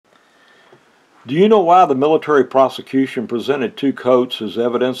Do you know why the military prosecution presented two coats as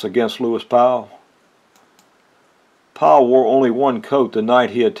evidence against Lewis Powell? Powell wore only one coat the night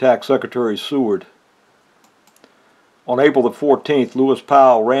he attacked Secretary Seward. On April the 14th, Lewis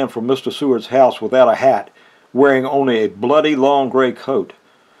Powell ran from Mr. Seward's house without a hat, wearing only a bloody long gray coat.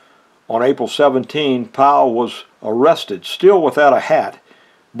 On April 17, Powell was arrested, still without a hat,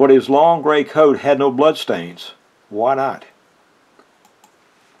 but his long gray coat had no bloodstains. Why not?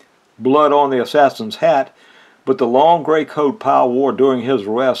 Blood on the assassin's hat, but the long gray coat Powell wore during his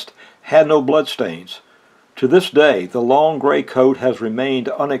arrest had no bloodstains. To this day, the long gray coat has remained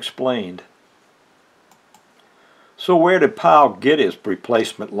unexplained. So where did Powell get his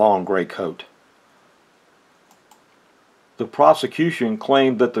replacement long gray coat? The prosecution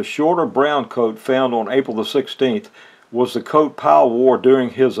claimed that the shorter brown coat found on April the 16th was the coat Powell wore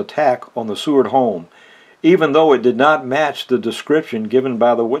during his attack on the Seward home, even though it did not match the description given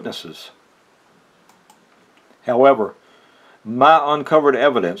by the witnesses. However, my uncovered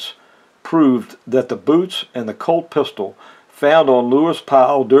evidence proved that the boots and the Colt pistol found on Lewis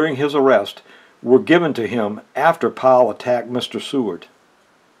Powell during his arrest were given to him after Powell attacked Mr. Seward.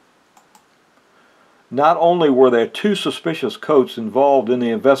 Not only were there two suspicious coats involved in the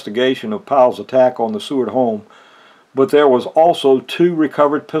investigation of Powell's attack on the Seward home, but there was also two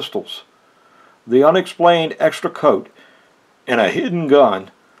recovered pistols. The unexplained extra coat and a hidden gun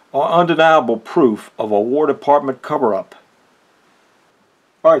are undeniable proof of a War Department cover-up.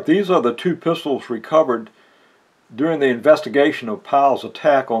 Alright, these are the two pistols recovered during the investigation of Powell's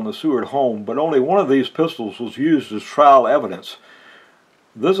attack on the Seward home, but only one of these pistols was used as trial evidence.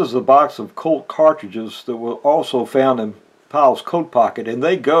 This is the box of Colt cartridges that were also found in Powell's coat pocket, and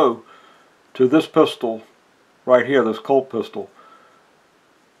they go to this pistol right here, this Colt pistol.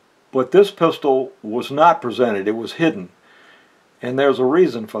 But this pistol was not presented, it was hidden. And there's a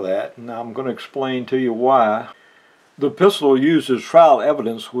reason for that, and I'm going to explain to you why. The pistol used as trial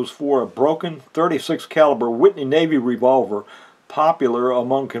evidence was for a broken .36 caliber Whitney Navy revolver popular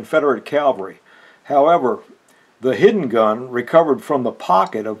among Confederate cavalry. However, the hidden gun recovered from the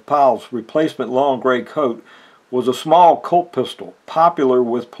pocket of Powell's replacement long gray coat was a small Colt pistol popular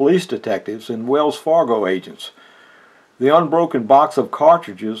with police detectives and Wells Fargo agents. The unbroken box of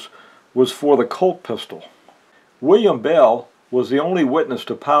cartridges was for the Colt pistol. William Bell was the only witness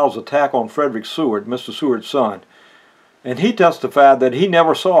to Powell's attack on Frederick Seward, Mr. Seward's son, and he testified that he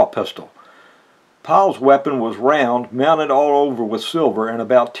never saw a pistol. Powell's weapon was round, mounted all over with silver, and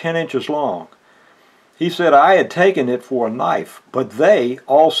about 10 inches long. He said, "I had taken it for a knife, but they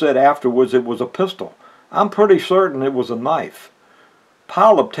all said afterwards it was a pistol. I'm pretty certain it was a knife."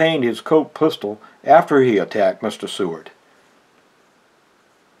 Powell obtained his Colt pistol after he attacked Mr. Seward.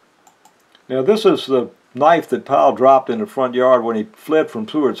 Now this is the knife that Powell dropped in the front yard when he fled from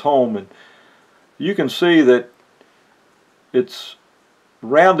Seward's home, and you can see that it's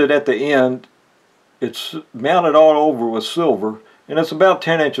rounded at the end, it's mounted all over with silver, and it's about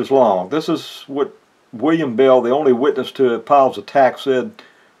 10 inches long. This is what William Bell, the only witness to Powell's attack, said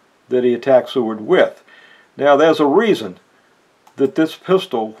that he attacked Seward with. Now there's a reason that this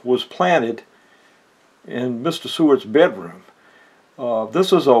pistol was planted in Mr. Seward's bedroom.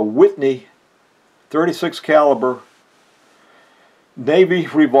 This is a Whitney .36 caliber Navy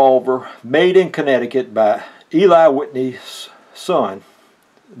revolver made in Connecticut by Eli Whitney's son,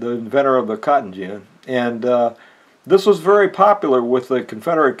 the inventor of the cotton gin, and this was very popular with the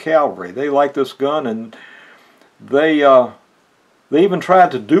Confederate cavalry. They liked this gun, and they even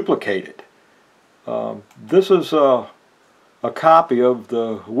tried to duplicate it. This is a copy of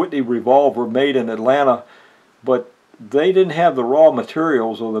the Whitney revolver made in Atlanta, but they didn't have the raw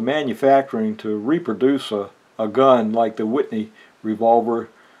materials or the manufacturing to reproduce a gun like the Whitney revolver.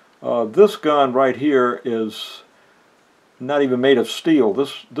 This gun right here is not even made of steel.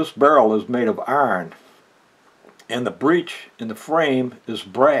 This barrel is made of iron, and the breech in the frame is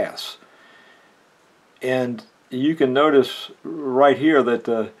brass. And you can notice right here that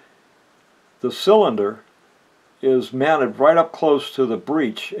the cylinder is mounted right up close to the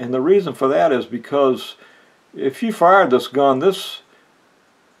breech, and the reason for that is because if you fired this gun, this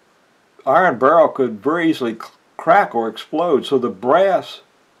iron barrel could very easily crack or explode. So the brass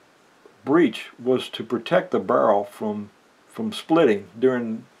breech was to protect the barrel from splitting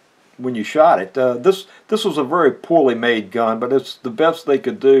when you shot it. This was a very poorly made gun, but it's the best they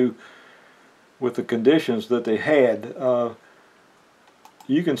could do with the conditions that they had.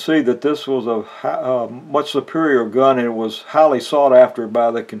 You can see that this was a much superior gun, and it was highly sought after by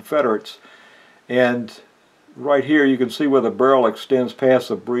the Confederates. And right here you can see where the barrel extends past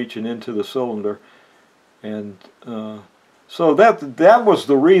the breech and into the cylinder. And So that was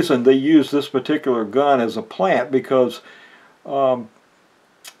the reason they used this particular gun as a plant, because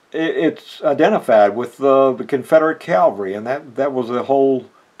it's identified with the Confederate cavalry, and that was the whole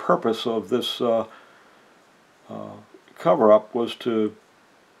purpose of this cover-up, was to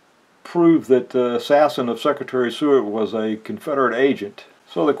prove that the assassin of Secretary Seward was a Confederate agent.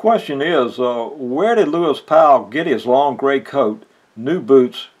 So the question is, where did Lewis Powell get his long gray coat, new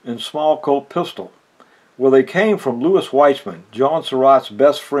boots, and small Colt pistol? Well, they came from Lewis Weitzman, John Surratt's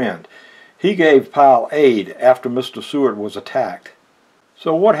best friend. He gave Powell aid after Mr. Seward was attacked.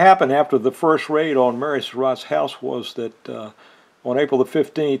 So what happened after the first raid on Mary Surratt's house was that on April the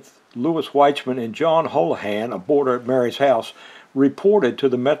 15th, Lewis Weitzman and John Holohan, a boarder at Mary's house, reported to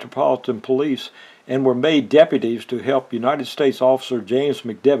the Metropolitan Police and were made deputies to help United States Officer James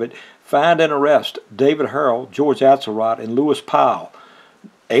McDevitt find and arrest David Harrell, George Atzerodt, and Lewis Powell,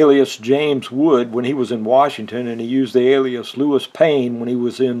 alias James Wood when he was in Washington, and he used the alias Lewis Payne when he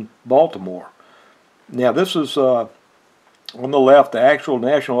was in Baltimore. Now this is on the left, the actual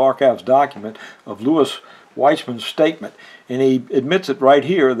National Archives document of Lewis Weitzman's statement, and he admits it right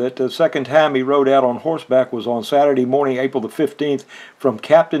here that the second time he rode out on horseback was on Saturday morning, April the 15th, from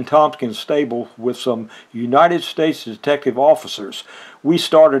Captain Tompkins' stable with some United States detective officers. We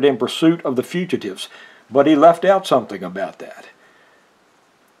started in pursuit of the fugitives, but he left out something about that.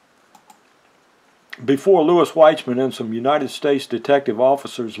 Before Lewis Weitzman and some United States detective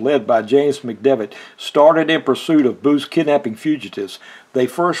officers led by James McDevitt started in pursuit of Booth's kidnapping fugitives, they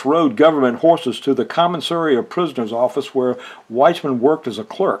first rode government horses to the commissary of prisoners office where Weitzman worked as a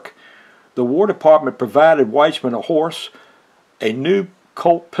clerk. The War Department provided Weitzman a horse, a new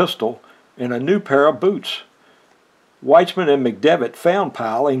Colt pistol, and a new pair of boots. Weitzman and McDevitt found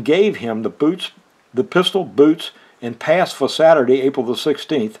Powell and gave him the pistol, boots, and pass for Saturday, April the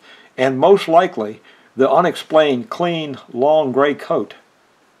 16th, and most likely the unexplained clean long gray coat.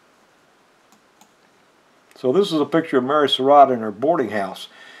 So this is a picture of Mary Surratt in her boarding house.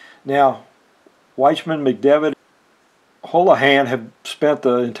 Now, Weitzman, McDevitt, Holohan have spent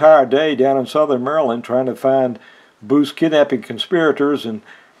the entire day down in southern Maryland trying to find Booth's kidnapping conspirators, and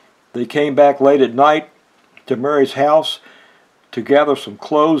they came back late at night to Mary's house to gather some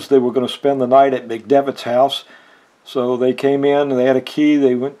clothes. They were going to spend the night at McDevitt's house. So they came in and they had a key.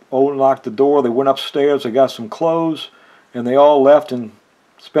 They went, unlocked the door. They went upstairs. They got some clothes, and they all left and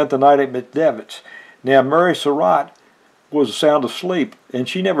spent the night at McDevitt's. Now Mary Surratt was sound asleep, and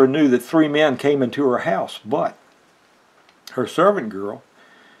she never knew that three men came into her house. But her servant girl,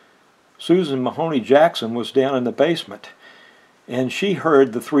 Susan Mahoney Jackson, was down in the basement, and she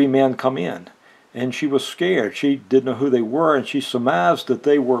heard the three men come in, and she was scared. She didn't know who they were, and she surmised that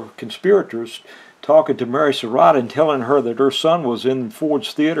they were conspirators talking to Mary Surratt and telling her that her son was in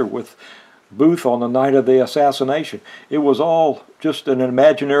Ford's Theater with Booth on the night of the assassination. It was all just an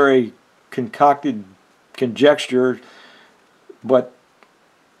imaginary, concocted conjecture, but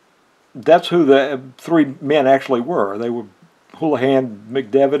that's who the three men actually were. They were Holohan,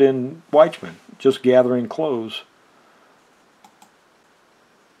 McDevitt, and Weitzman, just gathering clothes.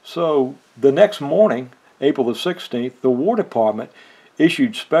 So the next morning, April the 16th, the War Department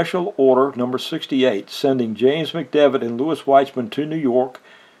issued Special Order number 68, sending James McDevitt and Lewis Weitzman to New York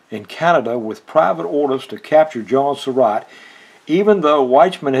and Canada with private orders to capture John Surratt, even though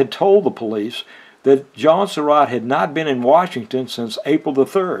Weitzman had told the police that John Surratt had not been in Washington since April the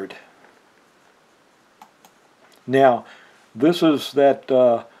 3rd. Now, this is that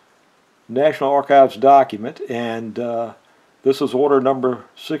National Archives document, and this is order number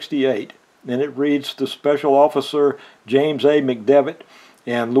 68. And it reads, the Special Officer James A. McDevitt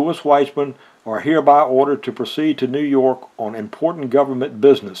and Lewis Weitzman are hereby ordered to proceed to New York on important government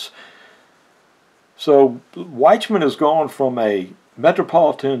business. So Weitzman has gone from a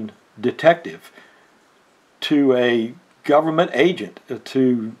metropolitan detective to a government agent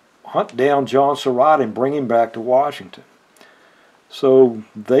to hunt down John Surratt and bring him back to Washington. So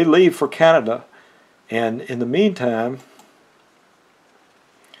they leave for Canada, and in the meantime,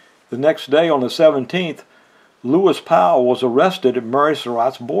 the next day, on the 17th, Lewis Powell was arrested at Mary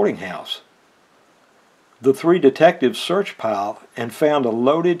Surratt's boarding house. The three detectives searched Powell and found a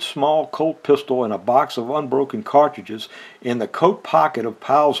loaded small Colt pistol and a box of unbroken cartridges in the coat pocket of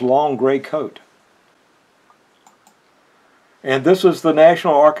Powell's long gray coat. And this is the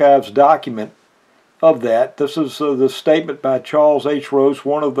National Archives document of that. This is the statement by Charles H. Rose,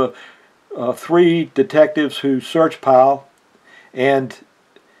 one of the three detectives who searched Powell, and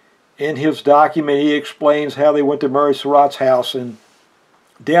in his document, he explains how they went to Mary Surratt's house, and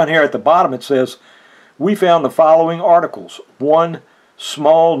down here at the bottom it says, we found the following articles. 1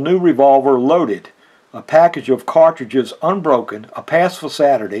 small new revolver loaded. a package of cartridges unbroken, a pass for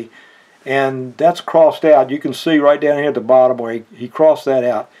Saturday, and that's crossed out. You can see right down here at the bottom where he crossed that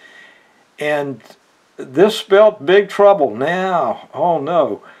out. And this spelled big trouble now. Oh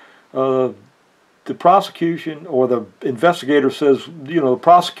no. The prosecution or the investigator says, the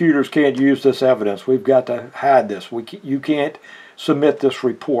prosecutors can't use this evidence. We've got to hide this. You can't submit this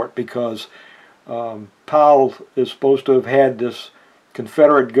report because Powell is supposed to have had this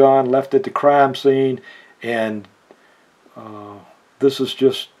Confederate gun left at the crime scene, and this is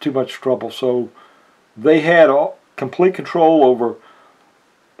just too much trouble. So they had complete control over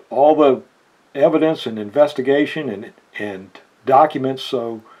all the evidence and investigation and documents,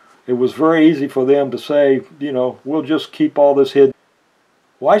 so it was very easy for them to say, we'll just keep all this hidden.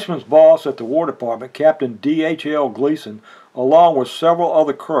 Weissman's boss at the War Department, Captain D.H.L. Gleason, along with several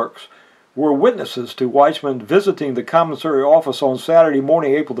other clerks, were witnesses to Weissman visiting the commissary office on Saturday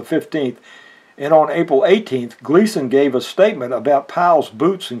morning, April the 15th, and on April 18th, Gleason gave a statement about Powell's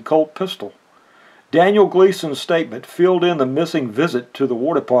boots and Colt pistol. Daniel Gleason's statement filled in the missing visit to the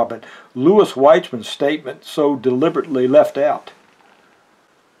War Department, Lewis Weissman's statement so deliberately left out.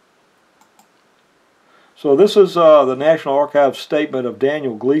 So this is the National Archives statement of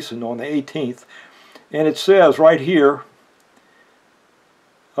Daniel Gleason on the 18th, and it says right here,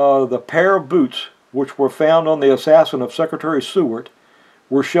 the pair of boots which were found on the assassin of Secretary Seward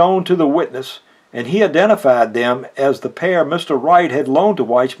were shown to the witness, and he identified them as the pair Mr. Wright had loaned to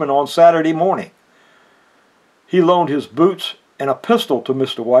Weissman on Saturday morning. He loaned his boots and a pistol to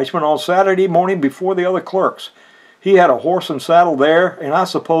Mr. Weissman on Saturday morning before the other clerks. He had a horse and saddle there, and I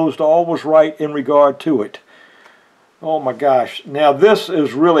supposed all was right in regard to it. Oh my gosh. Now this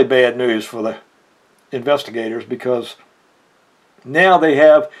is really bad news for the investigators, because now they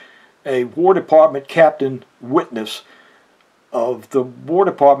have a War Department captain witness of the War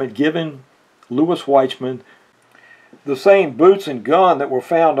Department giving Lewis Weissman the same boots and gun that were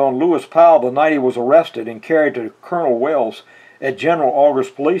found on Lewis Powell the night he was arrested and carried to Colonel Wells at General Augers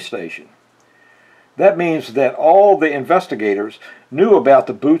Police Station. That means that all the investigators knew about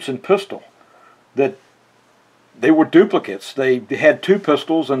the boots and pistol, that they were duplicates. They had two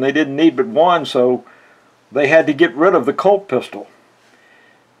pistols and they didn't need but one, so they had to get rid of the Colt pistol.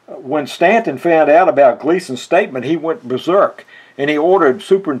 When Stanton found out about Gleason's statement, he went berserk, and he ordered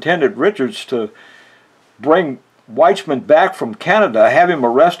Superintendent Richards to bring Weissman back from Canada, have him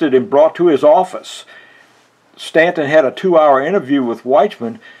arrested and brought to his office. Stanton had a 2-hour interview with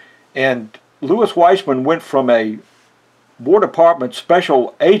Weissman, and Lewis Weissman went from a War Department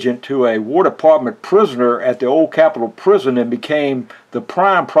special agent to a War Department prisoner at the old Capitol Prison and became the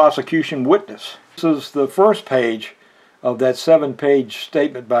prime prosecution witness. This is the first page of that 7-page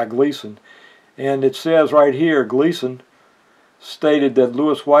statement by Gleason, and it says right here, Gleason stated that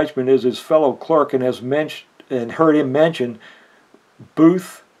Lewis Weissman is his fellow clerk and has mentioned and heard him mention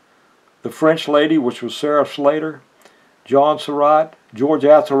Booth, the French lady, which was Sarah Slater, John Surratt, George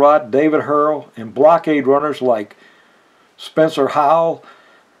Atzerodt, David Hurl, and blockade runners like Spencer Howell.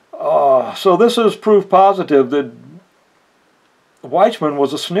 So this is proof positive that Weissman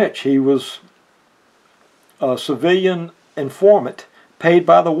was a snitch. He was a civilian informant paid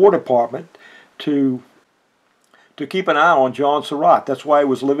by the War Department to keep an eye on John Surratt. That's why he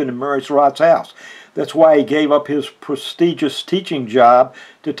was living in Mary Surratt's house. That's why he gave up his prestigious teaching job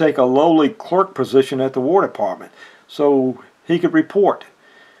to take a lowly clerk position at the War Department, so he could report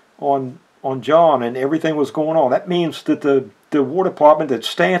on John and everything was going on. That means that the War Department, that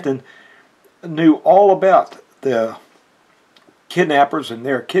Stanton knew all about the kidnappers and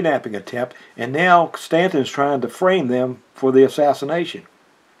their kidnapping attempt, and now Stanton's trying to frame them for the assassination.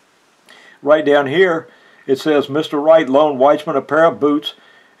 Right down here it says Mr. Wright loaned Weissman a pair of boots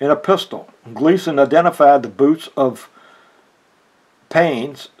and a pistol. Gleason identified the boots of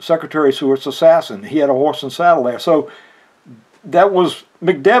Payne's, Secretary Seward's assassin. He had a horse and saddle there. So that was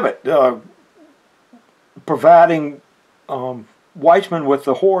McDevitt providing Weissman with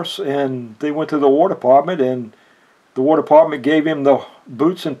the horse, and they went to the War Department, and the War Department gave him the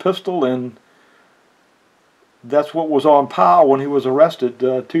boots and pistol, and that's what was on Powell when he was arrested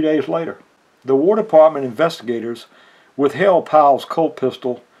 2 days later. The War Department investigators withheld Powell's Colt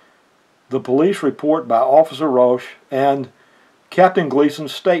pistol, the police report by Officer Roche, and Captain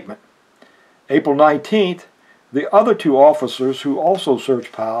Gleason's statement. April 19th, the other 2 officers who also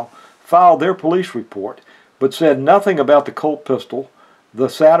searched Powell filed their police report, but said nothing about the Colt pistol, the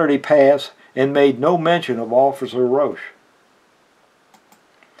Saturday pass, and made no mention of Officer Roche.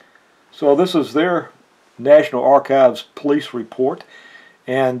 So this is their National Archives police report,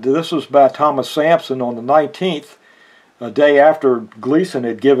 and this was by Thomas Sampson on the 19th, a day after Gleason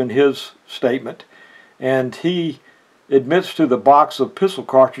had given his statement. and he admits to the box of pistol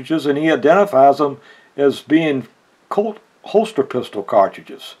cartridges, and he identifies them as being Colt holster pistol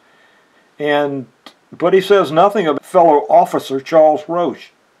cartridges. But he says nothing about fellow officer Charles Roche.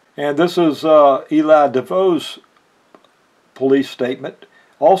 And this is Eli DeVoe's police statement,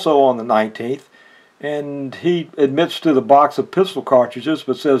 also on the 19th. And he admits to the box of pistol cartridges,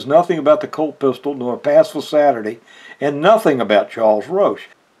 but says nothing about the Colt pistol, nor pass for Saturday, and nothing about Charles Roche.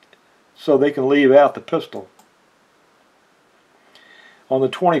 So they can leave out the pistol. On the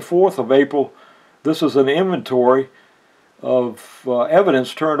 24th of April, this is an inventory of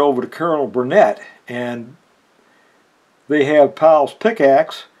evidence turned over to Colonel Burnett, and they have Powell's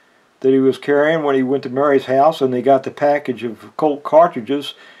pickaxe that he was carrying when he went to Mary's house, and they got the package of Colt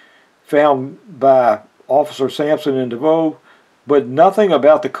cartridges found by Officer Sampson and DeVoe, but nothing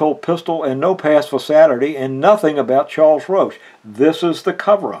about the Colt pistol, and no pass for Saturday, and nothing about Charles Roche. This is the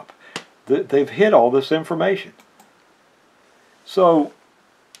cover-up. They've hid all this information. So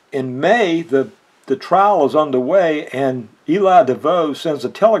in May, the trial is underway, and Eli DeVoe sends a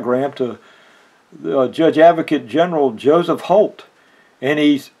telegram to Judge Advocate General Joseph Holt, and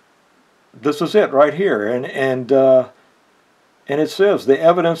this is it right here, and it says the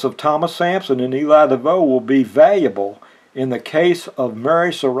evidence of Thomas Sampson and Eli DeVoe will be valuable in the case of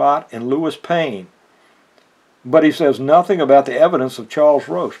Mary Surratt and Lewis Payne. But he says nothing about the evidence of Charles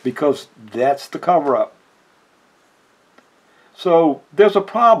Roche, because that's the cover-up. So there's a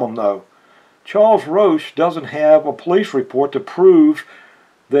problem, though. Charles Roche doesn't have a police report to prove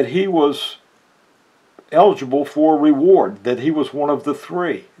that he was eligible for a reward, that he was one of the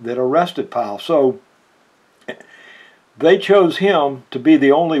three that arrested Powell. So they chose him to be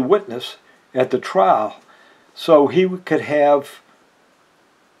the only witness at the trial, so he could have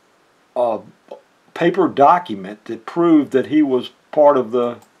a paper document that proved that he was part of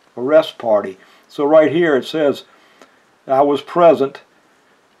the arrest party. So right here it says, I was present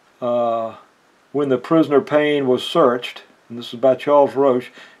when the prisoner Payne was searched, and this is by Charles Roche,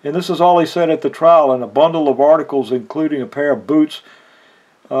 and this is all he said at the trial, and a bundle of articles including a pair of boots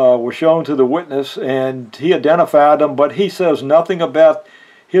were shown to the witness, and he identified them, but he says nothing about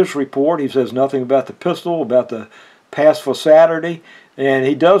his report. He says nothing about the pistol, about the pass for Saturday, and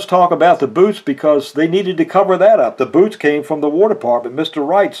he does talk about the boots because they needed to cover that up. The boots came from the War Department, Mr.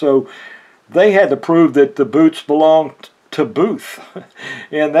 Wright, so they had to prove that the boots belonged to Booth,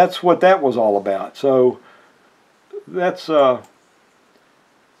 and that's what that was all about. So that's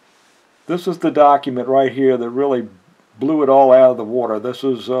this is the document right here that really blew it all out of the water. This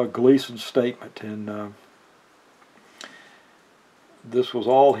is Gleason's statement, and this was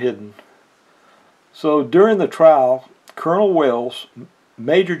all hidden. So during the trial, Colonel Wells,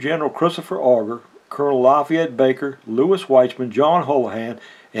 Major General Christopher Auger, Colonel Lafayette Baker, Lewis Weitzman, John Holohan,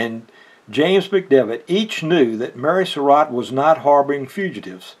 and James McDevitt each knew that Mary Surratt was not harboring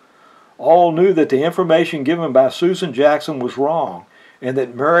fugitives. All knew that the information given by Susan Jackson was wrong, and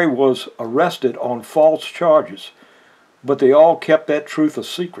that Mary was arrested on false charges, but they all kept that truth a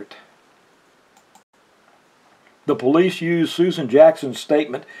secret. The police used Susan Jackson's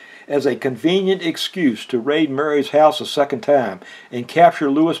statement as a convenient excuse to raid Mary's house a second time and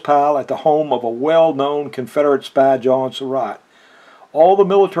capture Lewis Powell at the home of a well-known Confederate spy, John Surratt. All the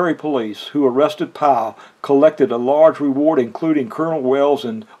military police who arrested Powell collected a large reward, including Colonel Wells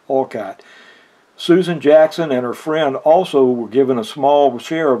and Olcott. Susan Jackson and her friend also were given a small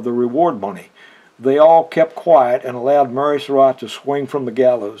share of the reward money. They all kept quiet and allowed Mary Surratt to swing from the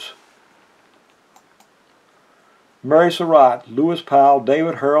gallows. Mary Surratt, Lewis Powell,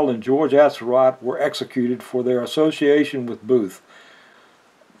 David Hurl, and George Surratt were executed for their association with Booth.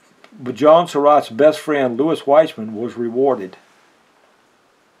 But John Surratt's best friend, Lewis Weitzman, was rewarded.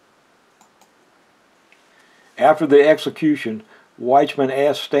 After the execution, Weitzman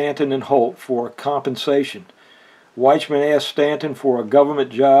asked Stanton and Holt for compensation. Weitzman asked Stanton for a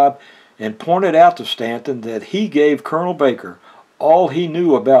government job and pointed out to Stanton that he gave Colonel Baker all he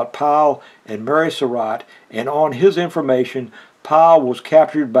knew about Powell and Mary Surratt, and on his information, Powell was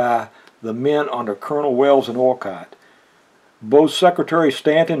captured by the men under Colonel Wells and Olcott. Both Secretary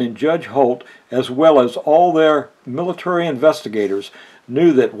Stanton and Judge Holt, as well as all their military investigators,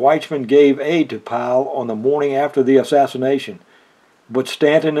 knew that Weitzman gave aid to Powell on the morning after the assassination, but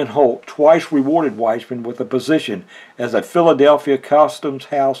Stanton and Holt twice rewarded Weitzman with a position as a Philadelphia Customs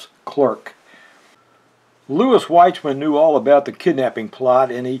House clerk. Lewis Weitzman knew all about the kidnapping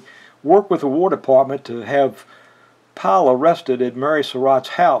plot, and he worked with the War Department to have Powell arrested at Mary Surratt's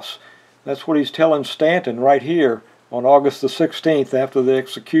house. That's what he's telling Stanton right here on August the 16th after the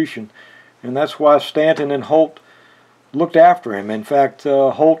execution, and that's why Stanton and Holt looked after him. In fact,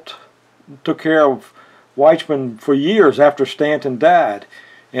 Holt took care of Weichman for years after Stanton died.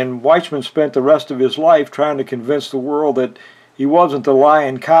 And Weichman spent the rest of his life trying to convince the world that he wasn't the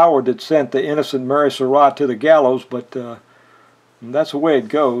lying coward that sent the innocent Mary Surratt to the gallows, but that's the way it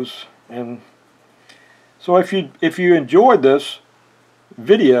goes. And so if you enjoyed this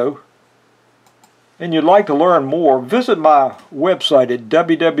video and you'd like to learn more, visit my website at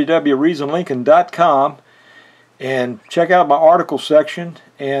www.reasonlincoln.com and check out my article section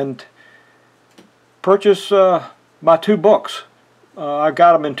and purchase my 2 books. I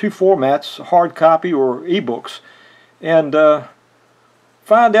got them in 2 formats, hard copy or ebooks, and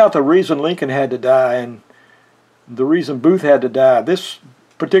find out the reason Lincoln had to die and the reason Booth had to die. This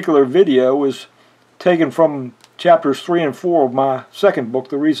particular video is taken from chapters 3 and 4 of my second book,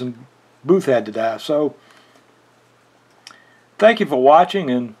 The Reason Booth Had to Die. So thank you for watching,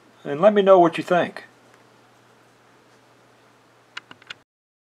 and let me know what you think.